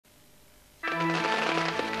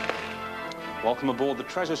Welcome aboard the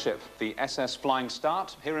treasure ship, the SS Flying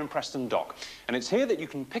Start, here in Preston Dock. And it's here that you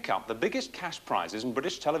can pick up the biggest cash prizes in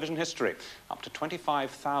British television history, up to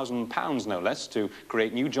 £25,000, no less, to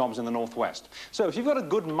create new jobs in the Northwest. So if you've got a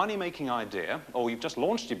good money-making idea, or you've just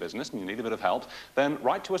launched your business and you need a bit of help, then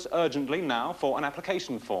write to us urgently now for an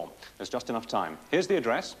application form. There's just enough time. Here's the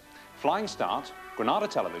address: Flying Start, Granada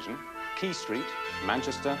Television, Key Street,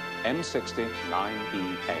 Manchester, M60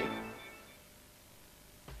 9EA.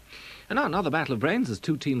 And now another battle of brains as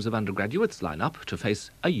two teams of undergraduates line up to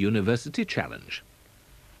face a university challenge.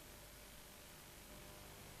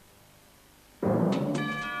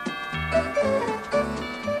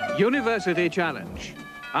 University challenge.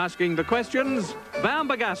 Asking the questions,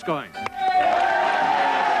 Bamber Gascoigne.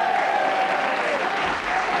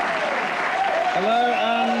 Hello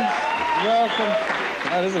and welcome.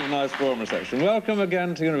 That is a nice warm reception. Welcome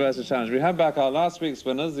again to University Challenge. We have back our last week's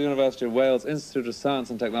winners, the University of Wales Institute of Science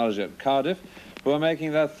and Technology at Cardiff, who are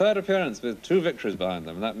making their third appearance with 2 victories behind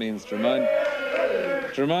them. And that means to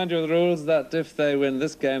remind you of the rules that if they win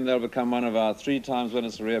this game, they'll become one of our 3 times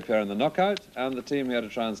winners to reappear in the knockout. And the team here to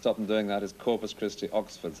try and stop them doing that is Corpus Christi,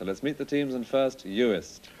 Oxford. So let's meet the teams, and first,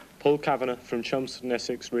 UWIST. Paul Kavanagh from Chelmsford,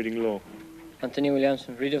 Essex, reading law. Anthony Williams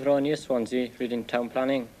from Reader of Ronia, Swansea, reading town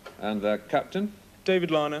planning. And their captain?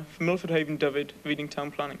 David Larner from Milford Haven, Daugherty, reading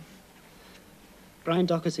town planning. Brian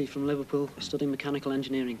Daugherty from Liverpool, studying mechanical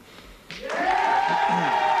engineering.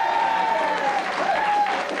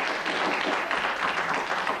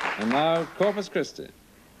 And now, Corpus Christi.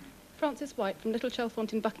 Francis White from Little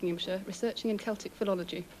Chalfont in Buckinghamshire, researching in Celtic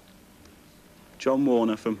philology. John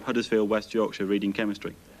Warner from Huddersfield, West Yorkshire, reading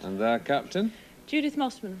chemistry. And their captain? Judith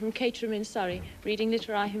Mossman from Caterham in Surrey, reading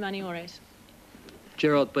Literae Humaniores.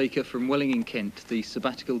 Gerard Baker from Welling in Kent, the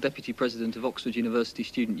sabbatical Deputy President of Oxford University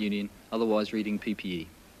Student Union, otherwise reading PPE.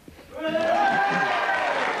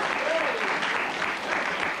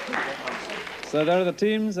 So there are the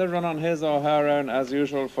teams, everyone on his or her own, as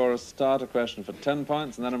usual, for a starter question for 10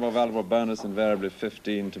 points, and then a more valuable bonus, invariably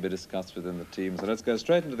 15, to be discussed within the team. So let's go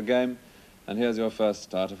straight into the game, and here's your first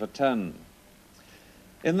starter for 10.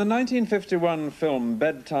 In the 1951 film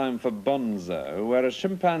Bedtime for Bonzo, where a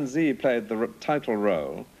chimpanzee played the title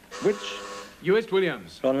role, which... UWIST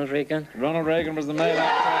Williams. Ronald Reagan. Ronald Reagan was the male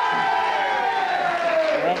actor.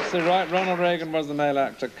 You're absolutely right, Ronald Reagan was the male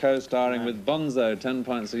actor co-starring with Bonzo, 10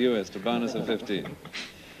 points to UWIST, a bonus of 15.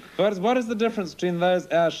 What is the difference between those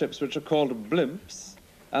airships which are called blimps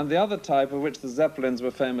and the other type of which the Zeppelins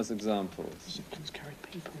were famous examples? Zeppelins carried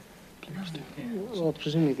people. Well,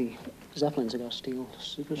 presumably the Zeppelins have got steel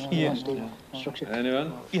structure.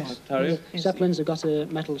 Anyone? Yes. Harry? Zeppelins have got a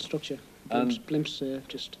metal structure. Blimps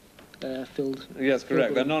just filled. Yes,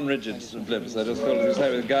 correct. They're non-rigid blimps. They're just filled, as you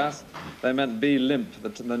say, with gas. They meant B-limp.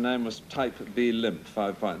 The name was type B-limp,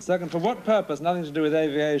 5 points. Second, for what purpose, nothing to do with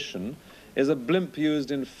aviation, is a blimp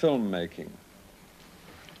used in filmmaking?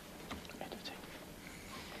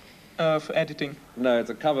 For editing. No, it's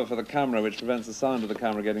a cover for the camera which prevents the sound of the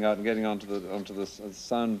camera getting out and getting onto the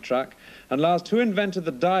sound track. And last, who invented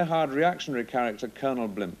the die-hard reactionary character Colonel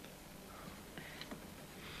Blimp?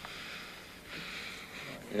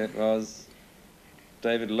 It was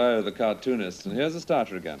David Lowe, the cartoonist. And here's the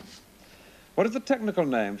starter again. What is the technical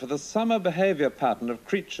name for the summer behavior pattern of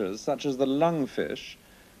creatures such as the lungfish,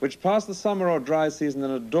 which pass the summer or dry season in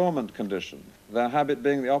a dormant condition, their habit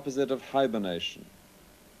being the opposite of hibernation?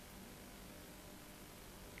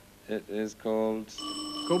 It is called...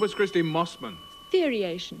 Corpus Christi Mossman.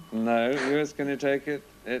 Variation. No, Lewis, can you take it?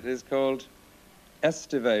 It is called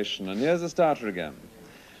estivation. And here's the starter again.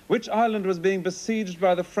 Which island was being besieged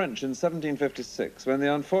by the French in 1756 when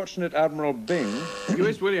the unfortunate Admiral Byng...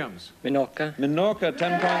 UWIST Williams. Minorca. Minorca,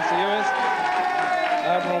 10 points to UWIST.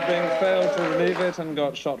 Admiral Byng failed to relieve it and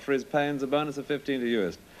got shot for his pains, a bonus of 15 to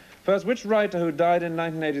UWIST. First, which writer who died in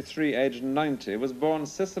 1983, aged 90, was born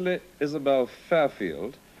Cicely Isabel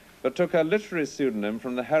Fairfield, but took her literary pseudonym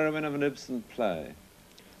from the heroine of an Ibsen play?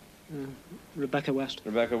 Rebecca West.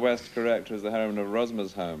 Rebecca West, correct, who was the heroine of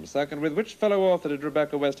Rosmer's Home. Second, with which fellow author did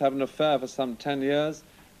Rebecca West have an affair for some 10 years,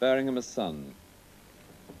 bearing him a son?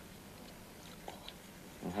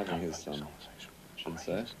 Or having his son, I should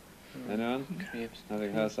say. Anyone?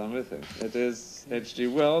 Having her son with him. It is H.G.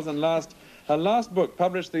 Wells. And last, her last book,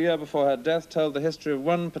 published the year before her death, told the history of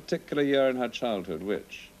one particular year in her childhood.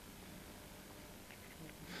 Which?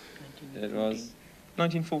 It was...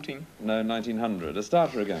 1914. No, 1900. A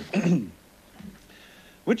starter again.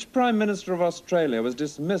 Which Prime Minister of Australia was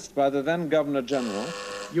dismissed by the then Governor-General?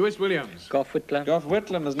 UWIST Williams. Gough Whitlam. Gough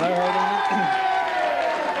Whitlam is now holding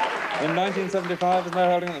it. In 1975, there's no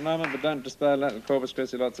holding at the moment, but don't despair, let Corpus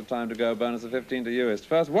Christi lots of time to go. Bonus of 15 to UWIST.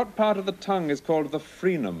 First, what part of the tongue is called the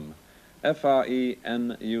frenum?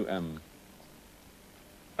 F-R-E-N-U-M.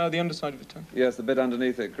 The underside of the tongue. Yes, the bit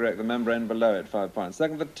underneath it, correct. The membrane below it, 5 points.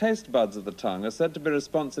 Second, the taste buds of the tongue are said to be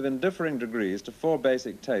responsive in differing degrees to 4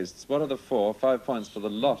 basic tastes. What are the 4? 5 points for the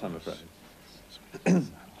lot, I'm afraid.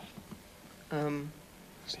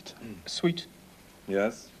 Sweet.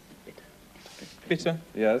 Yes. Bitter.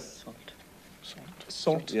 Yes.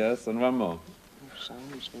 Salt. Yes, and one more.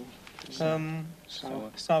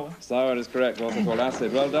 Sour. Sour is correct, also called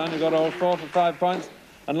acid. Well done, you got all 4 for 5 points.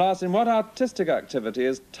 And last, in what artistic activity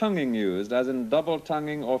is tonguing used, as in double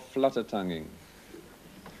tonguing or flutter tonguing?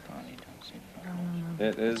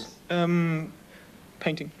 It is?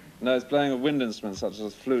 Painting. No, it's playing of wind instruments such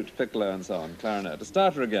as flute, piccolo, and so on, clarinet. A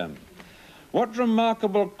starter again. What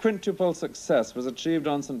remarkable quintuple success was achieved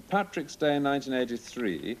on St. Patrick's Day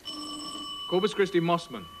 1983? Corpus Christi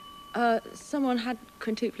Mossman. Someone had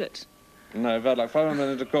quintuplet. No, bad luck.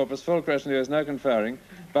 500 into Corpus, full correction, US, no conferring,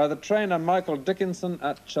 by the trainer Michael Dickinson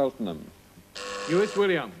at Cheltenham. UWIST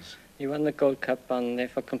Williams. He won the Gold Cup and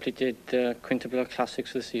therefore completed the quintuple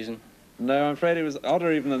classics for the season. No, I'm afraid it was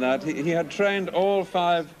odder even than that. He had trained all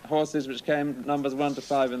 5 horses which came numbers 1 to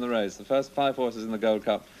 5 in the race. The first 5 horses in the Gold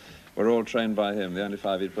Cup were all trained by him, the only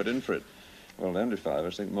 5 he'd put in for it. Well, the only 5, I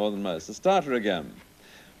think more than most. The starter again.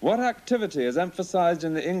 What activity is emphasised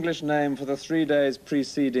in the English name for the 3 days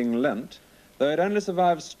preceding Lent, though it only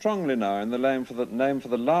survives strongly now in the name for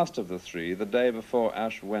the last of the 3, the day before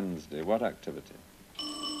Ash Wednesday? What activity?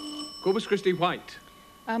 Corpus Christi White.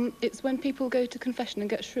 It's when people go to confession and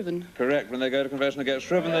get shriven. Correct. When they go to confession and get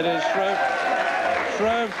shriven, that is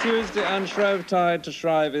Shrove Tuesday and Shrove Tide. To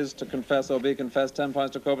shrive is to confess or be confessed. 10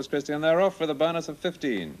 points to Corpus Christi, and they're off with a bonus of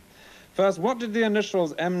 15. First, what did the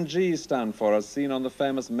initials MG stand for as seen on the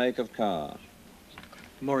famous make of car?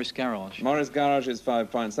 Morris Garage. Morris Garage is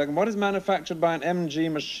 5 points. Second, what is manufactured by an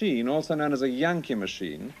MG machine, also known as a Yankee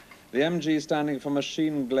machine? The MG standing for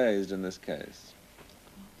machine glazed in this case.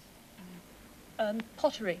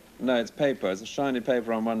 Pottery. No, it's paper. It's a shiny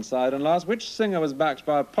paper on one side. And last, which singer was backed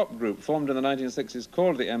by a pop group formed in the 1960s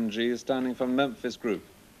called the MG, standing for Memphis Group?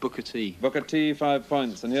 Booker T. Booker T, 5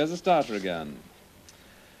 points. And here's a starter again.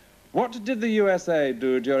 What did the USA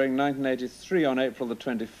do during 1983 on April the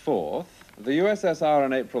 24th, the USSR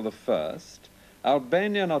on April the 1st,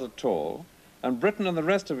 Albania not at all, and Britain and the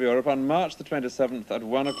rest of Europe on March the 27th at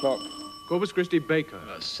 1 o'clock? Corpus Christi Baker.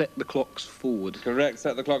 Set the clocks forward. Correct,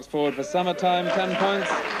 set the clocks forward for summertime, 10 points,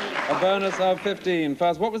 a bonus of 15.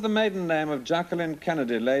 First, what was the maiden name of Jacqueline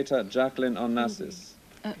Kennedy, later Jacqueline Onassis?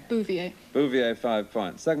 Bouvier. Bouvier, 5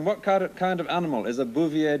 points. Second, what kind of animal is a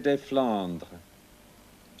Bouvier des Flandres?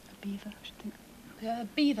 A beaver, I should think.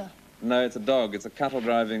 Beaver. No, it's a dog. It's a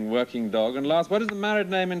cattle-driving working dog. And last, what is the married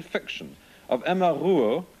name in fiction of Emma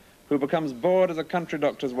Rouault, who becomes bored as a country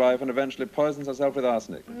doctor's wife and eventually poisons herself with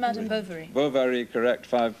arsenic? Madame Bovary. Bovary, correct,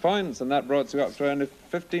 5 points. And that brought you up to only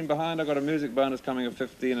 15 behind. I've got a music bonus coming of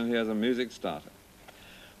 15, and here's a music starter.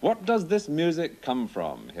 What does this music come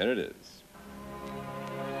from? Here it is.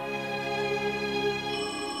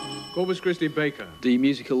 Corpus Christi Baker. The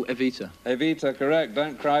musical Evita. Evita, correct.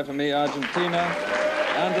 Don't Cry for Me, Argentina.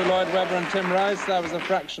 Andrew Lloyd Webber and Tim Rice, that was a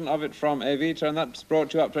fraction of it from Evita, and that's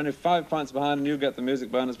brought you up 25 points behind, and you get the music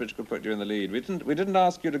bonus, which could put you in the lead. We didn't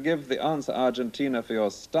ask you to give the answer Argentina for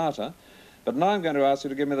your starter, but now I'm going to ask you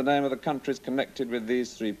to give me the name of the countries connected with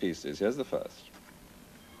these 3 pieces. Here's the first.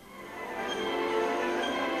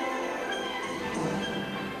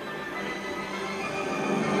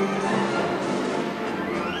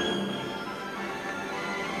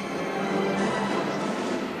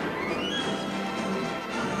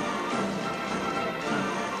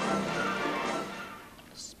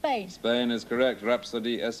 Spain. Spain is correct.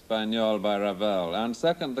 Rhapsody Espagnole by Ravel. And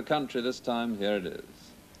second, the country this time, here it is.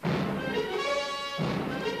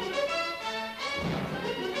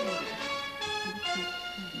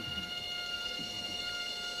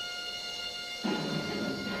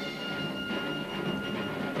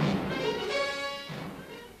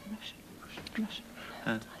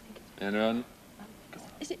 Anyone?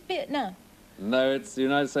 Is it Vietnam? No, it's the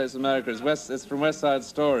United States of America. It's from West Side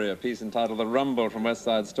Story, a piece entitled The Rumble from West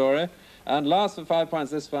Side Story. And last for 5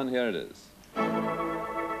 points, this one, here it is.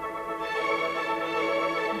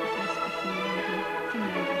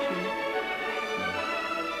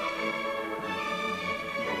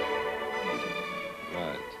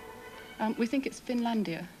 We think it's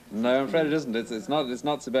Finlandia. No, I'm afraid it isn't. It's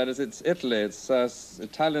not so bad. It's Italy. It's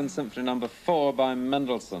Italian Symphony No. 4 by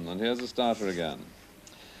Mendelssohn. And here's a starter again.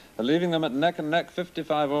 Leaving them at neck and neck,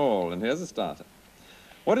 55 all. And here's a starter.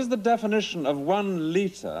 What is the definition of 1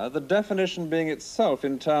 litre, the definition being itself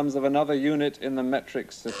in terms of another unit in the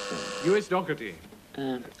metric system? UWIST Daugherty.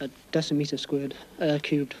 A decimetre squared,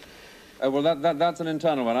 cubed. Well, that's an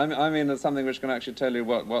internal one. I mean, it's something which can actually tell you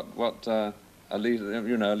what a litre,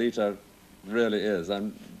 you know, a litre really is.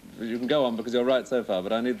 You can go on because you're right so far,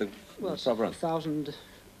 but I need the proper answer. 1,000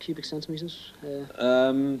 cubic centimetres. Wait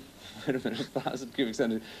a minute, 1,000 cubic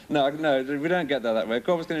centimetres. No, we don't get there that way.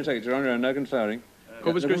 Corpus, can you take it? You're on your own, no conferring.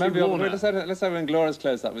 Corpus Christi Warner. Let's have an glorious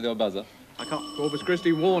close-up with your buzzer. I can't. Corpus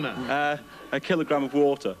Christi Warner. A kilogram of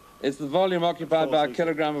water. It's the volume occupied by a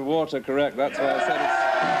kilogram of water, correct. That's why I said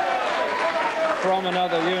it's from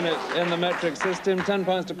another unit in the metric system. 10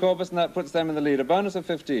 points to Corpus, and that puts them in the lead. A bonus of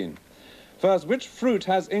 15. First, which fruit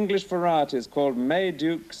has English varieties called May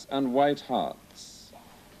Dukes and White Hearts?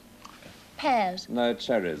 Pears. No,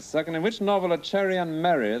 cherries. Second, in which novel are Cherry and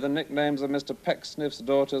Merry the nicknames of Mr. Pecksniff's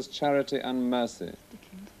daughters Charity and Mercy?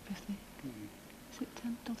 Is it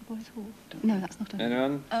Dotheboys Hall? No, that's not it.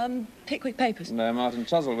 Anyone? Pickwick Papers. No, Martin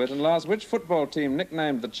Chuzzlewit. And last, which football team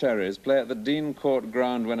nicknamed the Cherries play at the Dean Court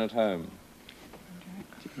ground when at home?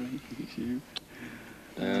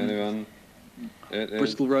 Anyone? It is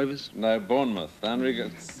Bristol Rovers. No, Bournemouth. And we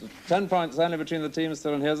get 10 points only between the teams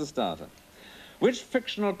still, and here's a starter. Which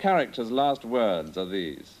fictional character's last words are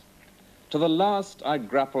these? To the last I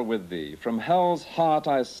grapple with thee, from hell's heart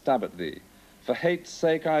I stab at thee, for hate's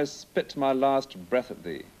sake I spit my last breath at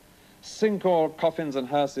thee. Sink all coffins and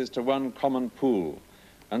hearses to one common pool,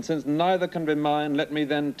 and since neither can be mine, let me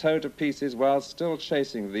then tow to pieces while still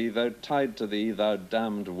chasing thee, though tied to thee, thou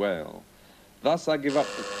damned whale. Thus I give up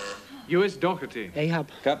the... UWIST Daugherty. Ahab.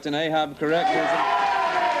 Captain Ahab, correct.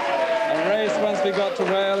 A race once we got to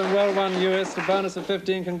Wales, and well won UWIST. A bonus of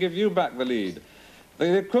 15 can give you back the lead.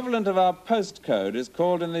 The equivalent of our postcode is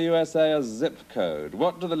called in the USA a zip code.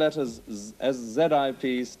 What do the letters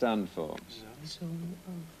ZIP stand for?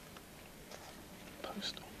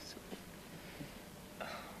 Postal.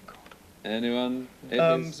 Anyone?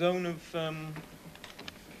 Zone of...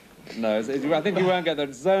 No, I think you won't get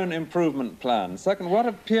that. Zone improvement plan. Second, what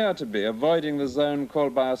appear to be avoiding the zone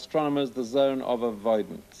called by astronomers the zone of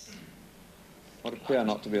avoidance? What appear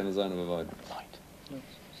not to be in the zone of avoidance?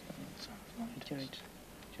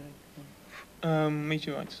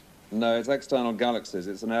 Meteorites. No, it's external galaxies.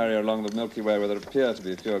 It's an area along the Milky Way where there appear to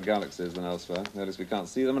be fewer galaxies than elsewhere. At least we can't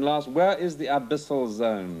see them. And last, where is the abyssal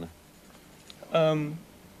zone?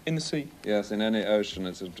 In the sea. Yes, in any ocean.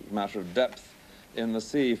 It's a matter of depth. In the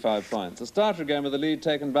sea, 5 points. A starter again with the lead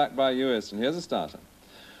taken back by UWIST, and here's a starter.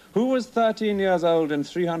 Who was 13 years old in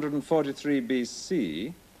 343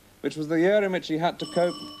 BC, which was the year in which he had to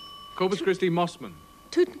cope... Corpus Christi Mossman.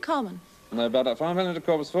 Tutankhamun. No, about 5 million to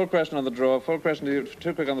Corpus, full question on the draw, full question to you,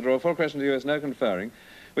 too quick on the draw, full question to UWIST, no conferring,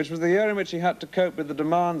 which was the year in which he had to cope with the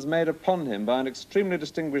demands made upon him by an extremely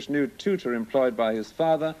distinguished new tutor employed by his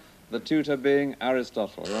father, the tutor being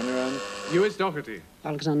Aristotle. You're on your own? UWIST Daugherty.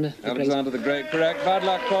 Alexander the Great. Alexander the Great, correct. Bad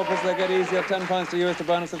luck, Corpus, they get easier. 10 points to UWIST, a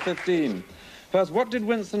bonus of 15. First, what did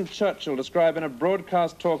Winston Churchill describe in a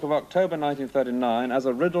broadcast talk of October 1939 as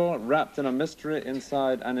a riddle wrapped in a mystery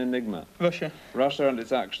inside an enigma? Russia. Russia and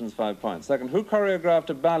its actions, 5 points. Second, who choreographed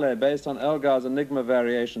a ballet based on Elgar's Enigma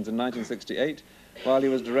variations in 1968 while he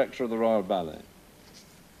was director of the Royal Ballet?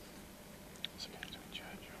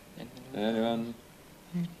 Anyone?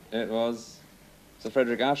 It was Sir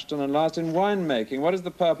Frederick Ashton. And last, in winemaking, what is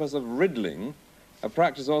the purpose of riddling, a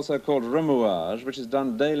practice also called remouage, which is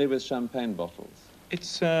done daily with champagne bottles?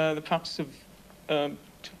 It's the practice of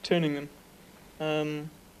turning them.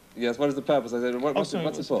 Yes, what is the purpose? I said, what's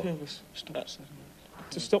it for?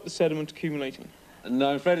 To stop the sediment accumulating. No,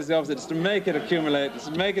 I'm afraid it's the opposite. It's to make it accumulate. It's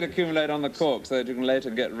to make it accumulate on the cork so that you can later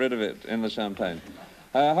get rid of it in the champagne.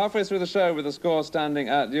 Halfway through the show with the score standing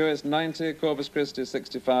at UWIST 90, Corpus Christi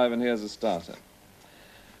 65, and here's a starter.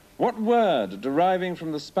 What word, deriving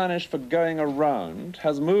from the Spanish for going around,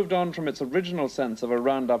 has moved on from its original sense of a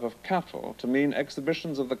roundup of cattle to mean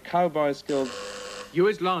exhibitions of the cowboy skills?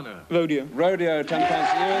 UWIST Larner. Rodeo. Rodeo, 10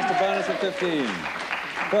 points to UWIST, a bonus of 15.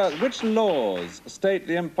 First, which laws state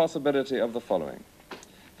the impossibility of the following?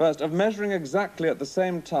 First, of measuring exactly at the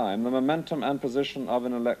same time the momentum and position of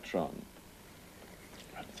an electron.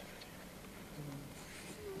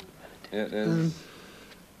 It is...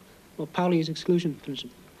 well, Pauli's exclusion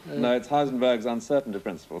principle. No, it's Heisenberg's uncertainty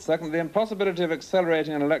principle. Second, the impossibility of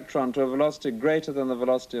accelerating an electron to a velocity greater than the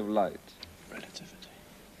velocity of light. Relativity.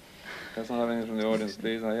 Let's not have anything from the audience,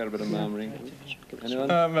 please. I hear a bit of murmuring. Anyone?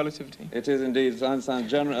 Relativity. It is indeed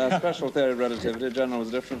Einstein's special theory of relativity. General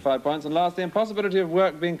was different, 5 points. And last, the impossibility of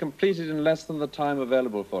work being completed in less than the time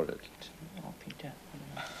available for it.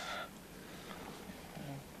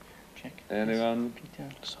 Anyone?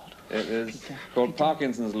 It is called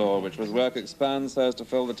Parkinson's Law, which was work expands so as to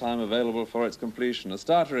fill the time available for its completion. A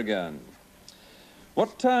starter again.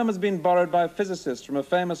 What term has been borrowed by physicists from a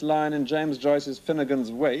famous line in James Joyce's Finnegan's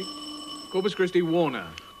Wake? Corpus Christi Warner.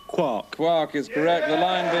 Quark. Quark is correct. The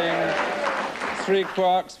line being 3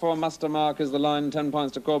 quarks for muster mark is the line, 10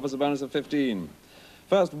 points to Corpus, a bonus of 15.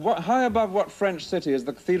 First, high above what French city is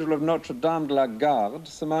the Cathedral of Notre Dame de la Garde,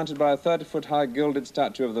 surmounted by a 30-foot high gilded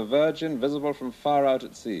statue of the Virgin, visible from far out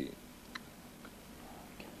at sea?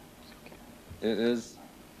 It is...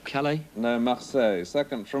 Calais? No, Marseille.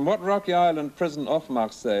 Second, from what rocky island prison off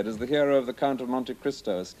Marseille does the hero of the Count of Monte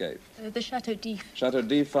Cristo escape? The Chateau d'If. Chateau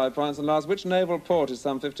d'If, 5 points. And last, which naval port is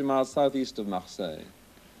some 50 miles southeast of Marseille?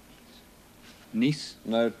 Nice?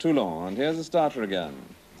 No, Toulon. And here's a starter again.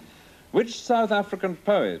 Which South African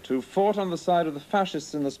poet who fought on the side of the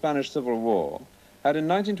fascists in the Spanish Civil War had in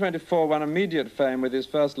 1924 won immediate fame with his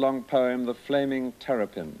first long poem, The Flaming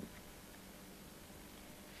Terrapin?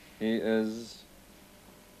 He is...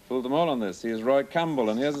 Fooled them all on this. He is Roy Campbell,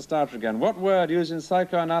 and here's a starter again. What word used in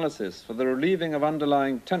psychoanalysis for the relieving of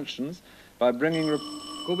underlying tensions by bringing...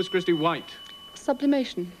 Corpus Christi White.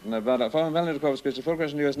 Sublimation. No, bad luck. Following Valentine to Corpus Christi, full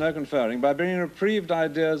question to US, no conferring. By bringing repressed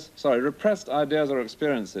ideas or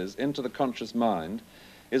experiences into the conscious mind,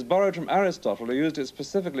 is borrowed from Aristotle, who used it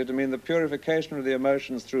specifically to mean the purification of the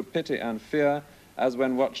emotions through pity and fear, as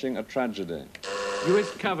when watching a tragedy.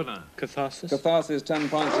 UWIST Kavanagh. Catharsis. Catharsis, 10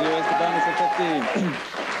 points to US, the bonus of 15.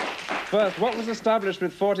 First, what was established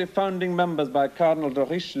with 40 founding members by Cardinal de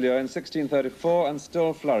Richelieu in 1634 and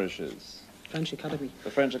still flourishes? French Academy.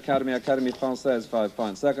 The French Academy, Académie Française, 5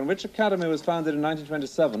 points. Second, which academy was founded in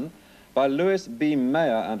 1927 by Louis B.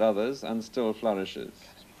 Mayer and others and still flourishes?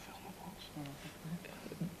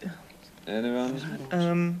 Anyone?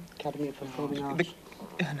 Academy of Performing Arts.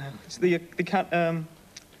 It's the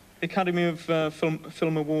Academy of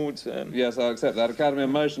Film Awards. Yes, I'll accept that. Academy of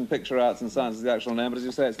Motion Picture Arts and Science is the actual name, but as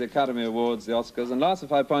you say, it's the Academy Awards, the Oscars. And last for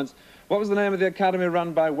 5 points, what was the name of the academy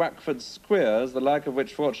run by Wackford Squeers, the like of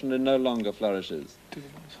which fortunately no longer flourishes?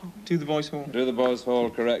 Do the Voice Hall. Do the Boys Hall,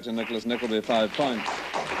 correct, and Nicholas Nickleby, 5 points.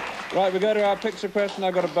 Right, we go to our picture question.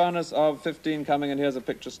 I've got a bonus of 15 coming, and here's a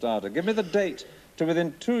picture starter. Give me the date to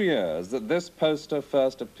within 2 years that this poster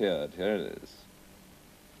first appeared. Here it is.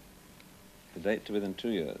 The date to within 2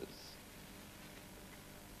 years.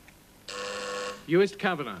 UWIST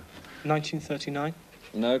Kavanagh. 1939.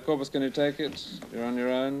 No, Corpus, can you take it? You're on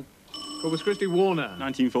your own. Corpus Christi Warner.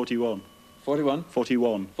 1941. 41?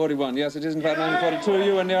 41. 41, yes, it is in fact 1942.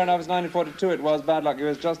 You were near enough, it's 1942. It was bad luck. You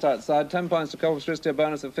was just outside. 10 points to Corpus Christi, a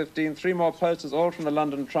bonus of 15. 3 more posters, all from the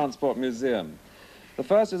London Transport Museum. The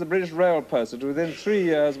first is a British Rail poster. To within 3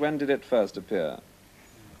 years, when did it first appear?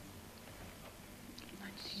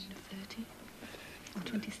 1930 or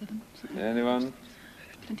 27. Anyone?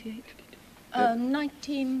 28.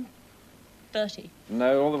 1930.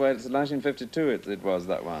 No, all the way to 1952 it was,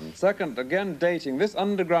 that one. Second, again dating, this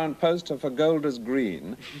underground poster for Golders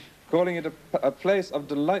Green, calling it a place of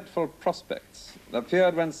delightful prospects,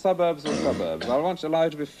 appeared when suburbs were suburbs. I want to allow you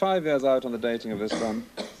to be 5 years out on the dating of this one.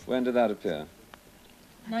 When did that appear?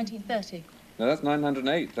 1930. No, that's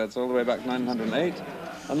 908. That's all the way back to 908.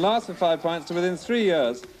 And last for 5 points, to within 3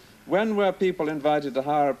 years, when were people invited to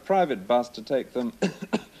hire a private bus to take them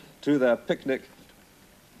to their picnic,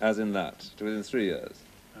 as in that, to within 3 years?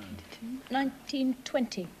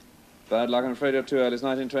 1920. Bad luck, I'm afraid you're too early. It's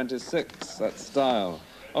 1926. That's style.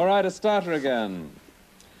 All right, a starter again.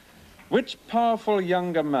 Which powerful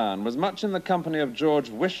younger man was much in the company of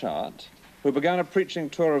George Wishart, who began a preaching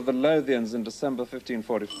tour of the Lothians in December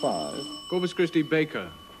 1545? Corpus Christi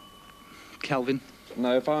Baker. Calvin.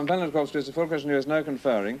 No, found penalty of Corpus Christi, full question here is no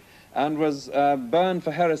conferring, and was burned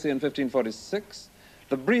for heresy in 1546.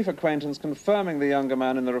 The brief acquaintance confirming the younger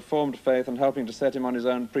man in the Reformed faith and helping to set him on his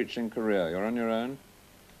own preaching career. You're on your own.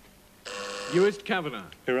 UWIST Kavanagh.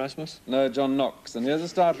 Erasmus. No, John Knox. And here's a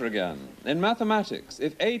starter again. In mathematics,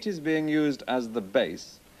 if 8 is being used as the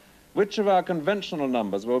base, which of our conventional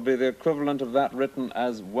numbers will be the equivalent of that written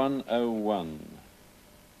as 101?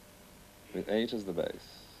 With 8 as the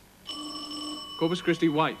base. Corpus Christi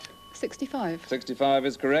White. 65. 65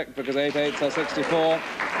 is correct, because 8 8s are 64,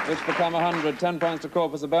 which become 100. 10 points to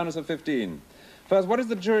Corpus, a bonus of 15. First, what is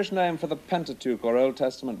the Jewish name for the Pentateuch, or Old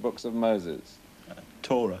Testament books of Moses?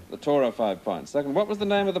 Torah. The Torah, 5 points. Second, what was the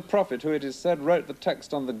name of the prophet who, it is said, wrote the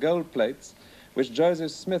text on the gold plates which Joseph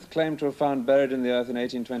Smith claimed to have found buried in the earth in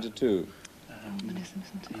 1822?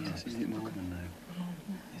 Yes, is it Mormon now?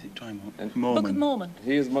 Is it Dry Book of Mormon.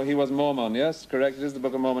 He was Mormon, yes, correct. It is the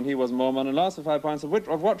Book of Mormon. He was Mormon. And last for 5 points, of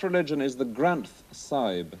what religion is the Granth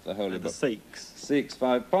Sahib, the holy book? The Sikhs. Sikhs,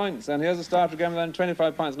 5 points. And here's a starter again, then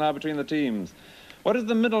 25 points now between the teams. What is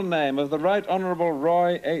the middle name of the Right Honourable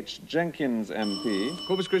Roy H. Jenkins MP?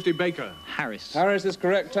 Corpus Christi Baker. Harris. Harris is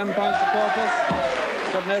correct, 10 points to Corpus.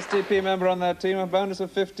 Got an STP member on that team, a bonus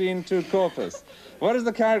of 15 to Corpus. What is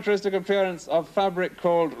the characteristic appearance of fabric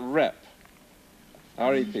called rep?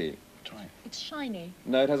 R-E-P. It's shiny.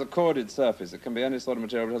 No, it has a corded surface. It can be any sort of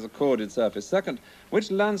material, but it has a corded surface. Second,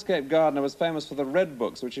 which landscape gardener was famous for the red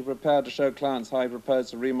books which he prepared to show clients how he proposed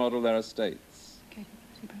to remodel their estates?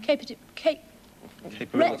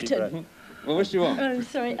 Repton. Well, which do you want? Oh,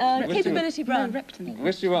 sorry. Capability Brown. Repton.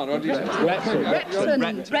 Which do you want? What do you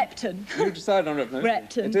Repton. You decide on Repton.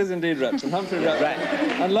 Repton. It is indeed Repton. Humphrey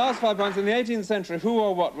Repton. And last 5 points. In the 18th century, who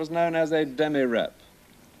or what was known as a demi-rep?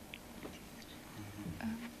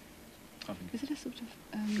 Is it a sort of...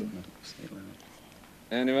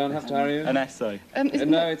 Anyone have to hurry you? An essay.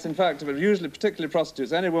 No, it's in fact, usually particularly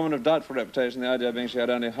prostitutes. Any woman of doubtful reputation, the idea being she had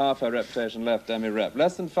only half her reputation left, demi-rep.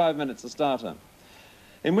 Less than 5 minutes to starter.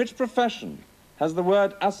 In which profession has the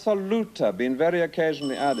word assoluta been very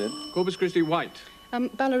occasionally added? Corpus Christi White.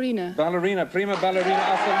 Ballerina. Ballerina, prima ballerina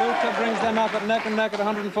assoluta brings them up at neck and neck at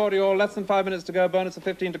 140 all. Less than 5 minutes to go. Bonus of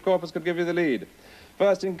 15 to Corpus could give you the lead.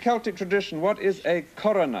 First, in Celtic tradition, what is a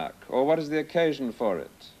coronach, or what is the occasion for it?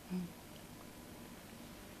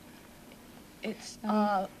 It's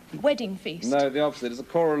wedding feast. No, the opposite. It's a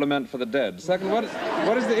choral lament for the dead. Second, what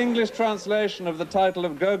is the English translation of the title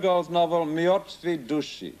of Gogol's novel Mrtvi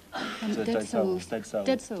Dushi? Dead Souls. Dead Souls.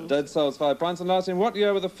 Dead Souls. Dead Souls, 5 points. And last, in what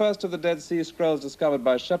year were the first of the Dead Sea Scrolls discovered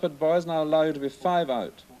by shepherd boys? And I'll allow you to be 5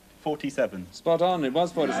 out. 47. Spot on, it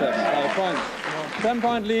was 47. 5 points.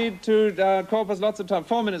 10-point lead to Corpus, lots of time.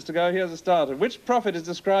 4 minutes to go, here's a starter. Which prophet is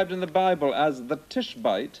described in the Bible as the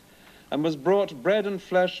Tishbite and was brought bread and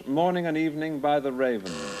flesh morning and evening by the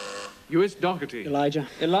raven? UWIST Daugherty. Elijah.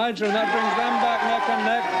 Elijah, and that brings them back neck and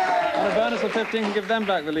neck. And a bonus of 15 can give them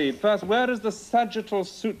back the lead. First, where does the sagittal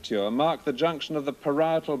suture mark the junction of the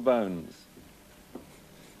parietal bones?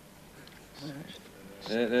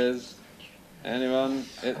 It is... Anyone?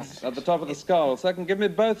 It's at the top of the skull. Second, give me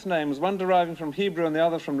both names, one deriving from Hebrew and the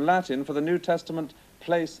other from Latin, for the New Testament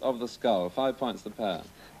place of the skull. 5 points the pair.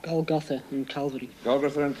 Golgotha and Calvary.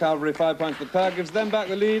 Golgotha and Calvary, 5 points the pair, gives them back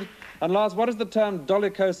the lead. And last, what does the term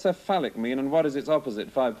dolichocephalic mean, and what is its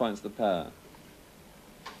opposite? 5 points the pair.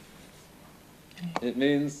 It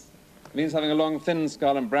means having a long, thin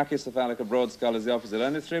skull, and brachycephalic, a broad skull, is the opposite.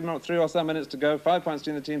 Only three or so minutes to go. 5 points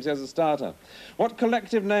between the teams. Here's a starter. What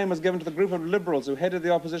collective name was given to the group of liberals who headed the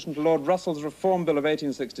opposition to Lord Russell's Reform Bill of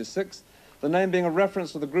 1866? The name being a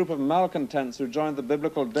reference to the group of malcontents who joined the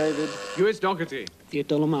biblical David. UWIST Daugherty. The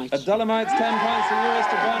Adulamites. Adulamites, 10 points to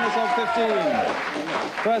UWIST, a bonus of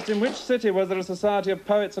 15. First, in which city was there a society of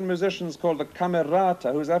poets and musicians called the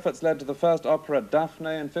Camerata, whose efforts led to the first opera Daphne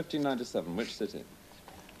in 1597? Which city?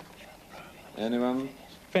 Anyone?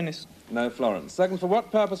 Venice. No, Florence. Second, for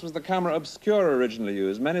what purpose was the camera obscura originally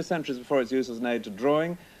used? Many centuries before its use was an aid to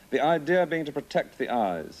drawing, the idea being to protect the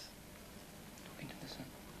eyes.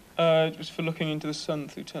 It was for looking into the sun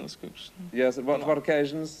through telescopes. Yes, at what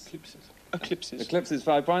occasions? Eclipses. Eclipses,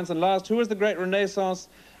 5 points. And last, who was the great Renaissance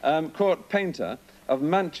court painter of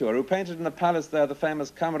Mantua, who painted in the palace there the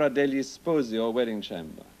famous Camera degli Sposi, or wedding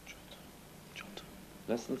chamber?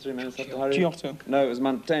 Less than 3 minutes, have to hurry. Giotto. No, it was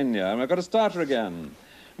Mantegna. And I've got a starter again.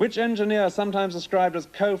 Which engineer, sometimes described as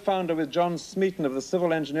co-founder with John Smeaton of the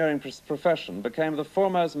civil engineering profession, became the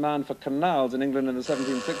foremost man for canals in England in the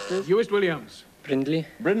 1760s? UWIST Williams. Brindley.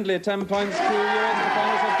 Brindley, 10 points to UWIST, the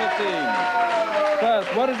bonus of 15.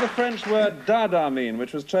 First, what does the French word dada mean,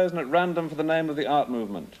 which was chosen at random for the name of the art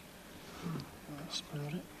movement?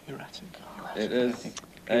 Erratic. It is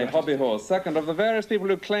a hobby horse. Second, of the various people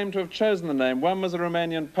who claim to have chosen the name, one was a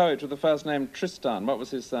Romanian poet with the first name Tristan. What was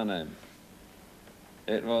his surname?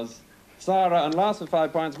 It was Sarah. And last for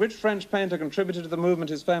 5 points, which French painter contributed to the movement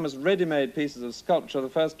his famous ready-made pieces of sculpture, the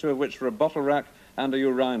first two of which were a bottle rack and a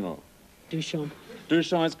urinal? Duchamp.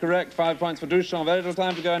 Duchamp is correct. 5 points for Duchamp. Very little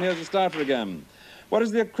time to go, and here's the starter again. What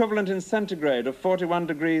is the equivalent in centigrade of 41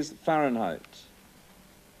 degrees Fahrenheit?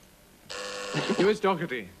 UWIST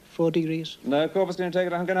Daugherty. 4 degrees. No, Corpus can take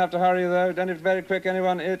it. I'm going to have to hurry, though. Don't it very quick,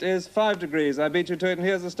 anyone. It is 5 degrees. I beat you to it, and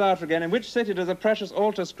here's the starter again. In which city does a precious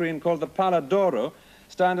altar screen called the Pala d'Oro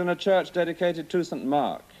stand in a church dedicated to St.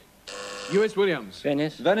 Mark? UWIST Williams.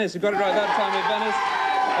 Venice. Venice. You got it right that time with Venice.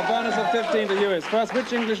 A bonus of 15 to UWIST. First,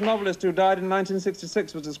 which English novelist who died in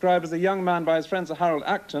 1966 was described as a young man by his friend Sir Harold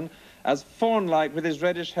Acton as fawn-like with his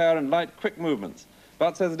reddish hair and light, quick movements.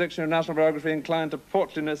 But, says the Dictionary of National Biography, inclined to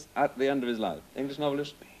portliness at the end of his life. English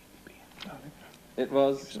novelist? It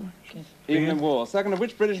was even in war. Second, of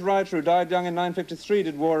which British writer who died young in 953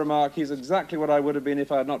 did War remark, he's exactly what I would have been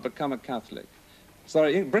if I had not become a Catholic?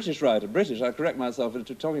 Sorry, British writer. British, I correct myself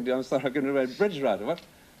into talking to you. I'm sorry, I've given it away. British writer, what?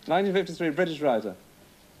 1953, British writer.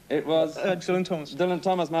 It was... Dylan Thomas. Dylan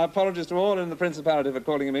Thomas. My apologies to all in the Principality for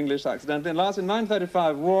calling him English accidentally. And last, in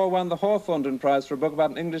 935, War won the Hawthornden Prize for a book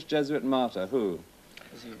about an English Jesuit martyr. Who?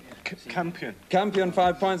 Campion. Campion,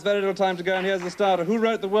 5 points. Very little time to go, and here's the starter. Who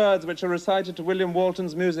wrote the words which are recited to William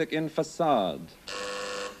Walton's music in Facade?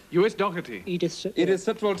 UWIST Daugherty. Edith Sitwell. Edith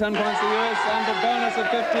Sitwell, 10 points to UWIST, and a bonus of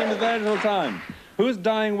 15 with very little time. Whose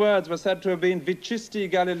dying words were said to have been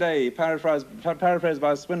Vicisti Galilei, paraphrased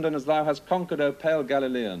by Swindon as thou hast conquered, O pale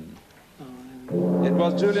Galilean? It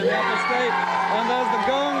was Julian the Apostate, and there's the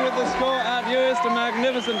gong with the score at UWIST, a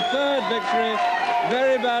magnificent third victory.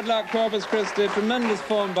 Very bad luck, Corpus Christi, tremendous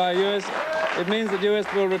form by UWIST. It means that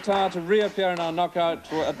UWIST will retire to reappear in our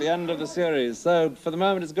knockout at the end of the series. So, for the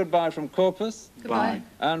moment, it's goodbye from Corpus. Goodbye.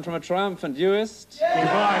 And from a triumphant UWIST.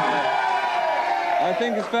 Goodbye. I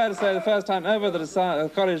think it's fair to say the first time ever that a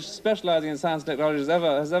college specialising in science and technology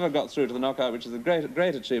has ever got through to the knockout, which is a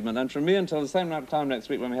great achievement. And from me until the same time next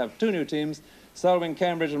week when we have 2 new teams, Selwyn,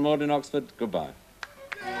 Cambridge and Magdalen, Oxford, goodbye.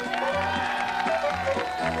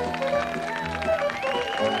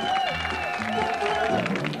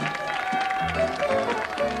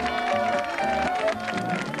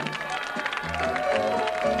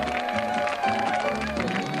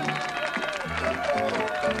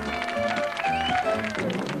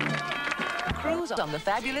 On the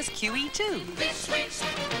fabulous QE2. This week's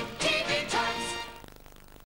TV